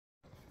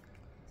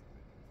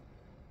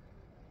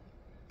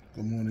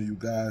Good morning, you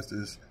guys. This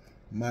is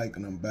Mike,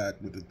 and I'm back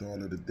with the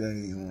thought of the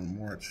day on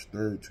March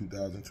 3rd,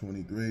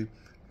 2023.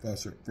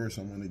 First,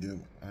 I want to give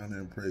honor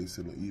and praise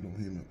to the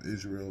Elohim of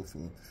Israel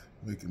for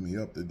waking me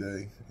up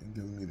today and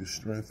giving me the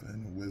strength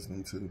and the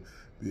wisdom to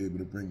be able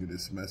to bring you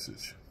this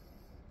message.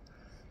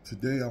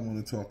 Today, I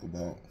want to talk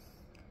about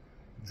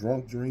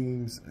drunk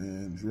dreams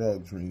and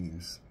drug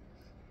dreams.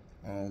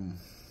 Early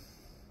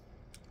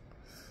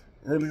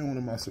on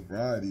in my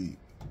sobriety,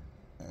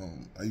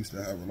 I used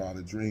to have a lot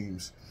of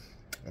dreams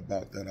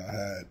about that I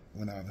had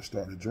when I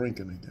started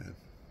drinking again.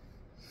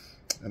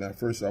 And at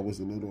first I was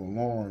a little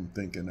alarmed,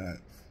 thinking that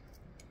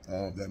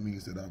that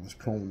means that I was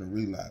prone to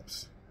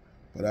relapse.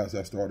 But as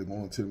I started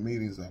going to the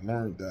meetings, I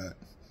learned that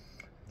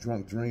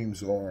drunk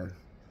dreams are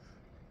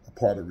a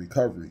part of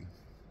recovery.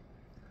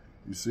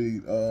 You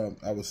see,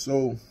 I was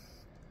so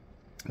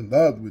in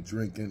love with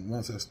drinking.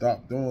 Once I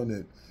stopped doing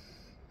it,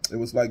 it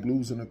was like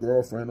losing a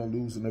girlfriend or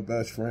losing a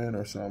best friend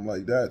or something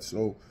like that.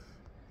 So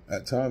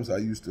at times I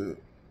used to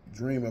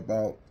dream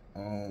about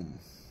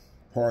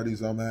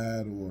parties I'm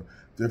at or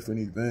different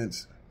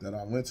events that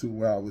I went to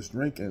where I was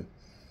drinking.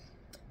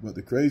 But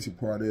the crazy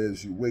part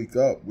is you wake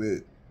up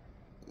with,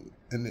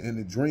 in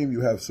the dream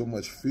you have so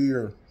much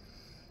fear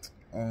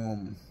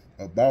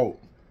about,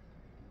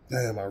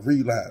 damn, I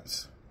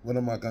relapse. What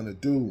am I going to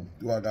do?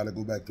 Do I got to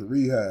go back to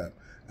rehab?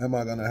 Am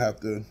I going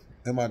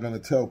to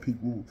tell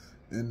people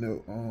in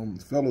the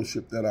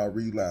fellowship that I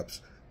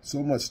relapse?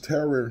 So much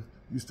terror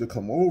used to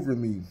come over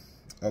me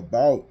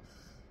about,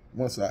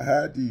 once I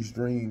had these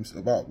dreams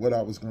about what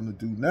I was going to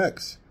do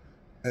next.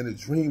 And the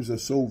dreams are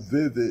so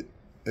vivid,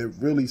 it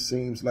really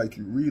seems like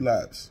you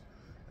relapse.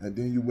 And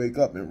then you wake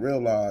up and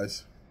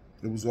realize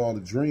it was all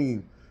a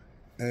dream,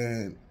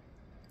 and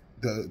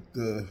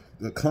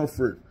the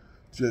comfort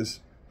just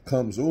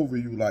comes over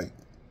you like,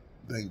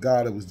 thank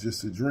God it was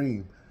just a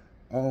dream.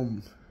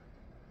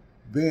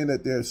 Being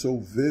that they're so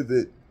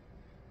vivid,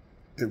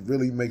 it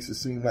really makes it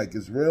seem like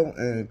it's real,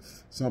 and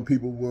some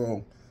people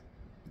will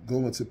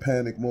go into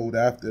panic mode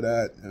after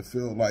that and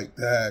feel like,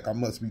 dang, I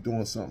must be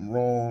doing something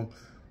wrong.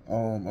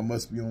 I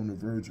must be on the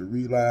verge of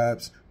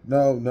relapse.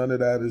 No, none of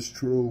that is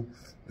true.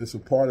 It's a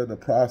part of the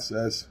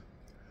process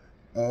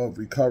of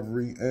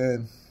recovery.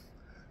 And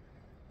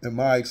in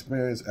my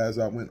experience, as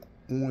I went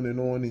on and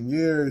on in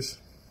years,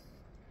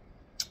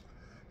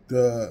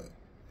 the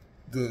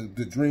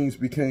dreams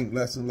became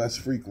less and less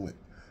frequent.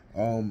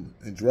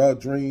 And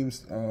drug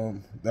dreams,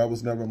 that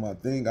was never my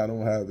thing. I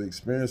don't have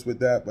experience with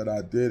that, but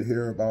I did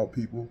hear about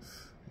people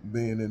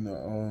being in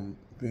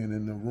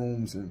the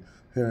rooms and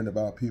hearing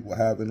about people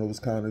having those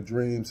kind of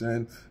dreams.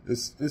 And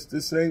it's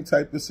the same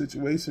type of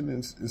situation.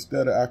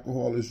 Instead of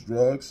alcohol, it's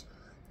drugs.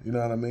 You know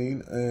what I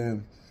mean?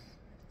 And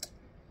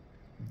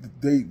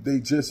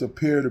they just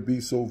appear to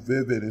be so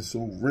vivid and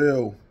so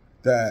real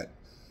that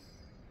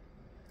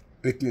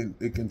it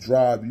can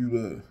drive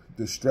you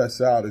to stress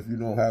out if you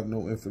don't have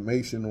no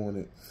information on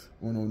it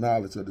or no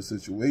knowledge of the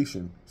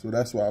situation. So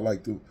that's why I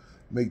like to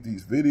make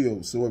these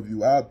videos. So if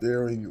you out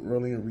there and you're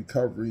early in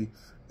recovery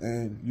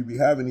and you be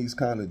having these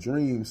kind of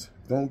dreams,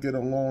 don't get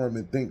alarmed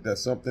and think that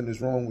something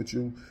is wrong with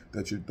you,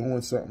 that you're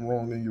doing something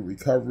wrong in your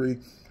recovery.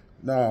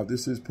 Nah,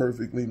 this is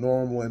perfectly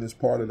normal and it's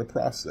part of the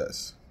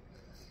process.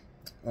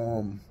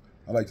 I'd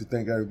like to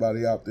thank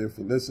everybody out there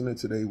for listening.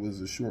 Today was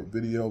a short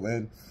video,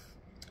 and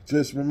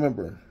just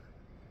remember,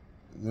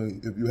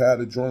 if you had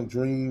a drunk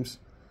dreams,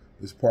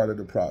 it's part of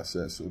the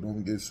process. So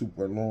don't get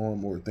super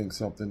alarmed or think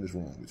something is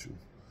wrong with you.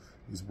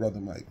 It's Brother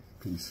Mike.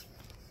 Peace.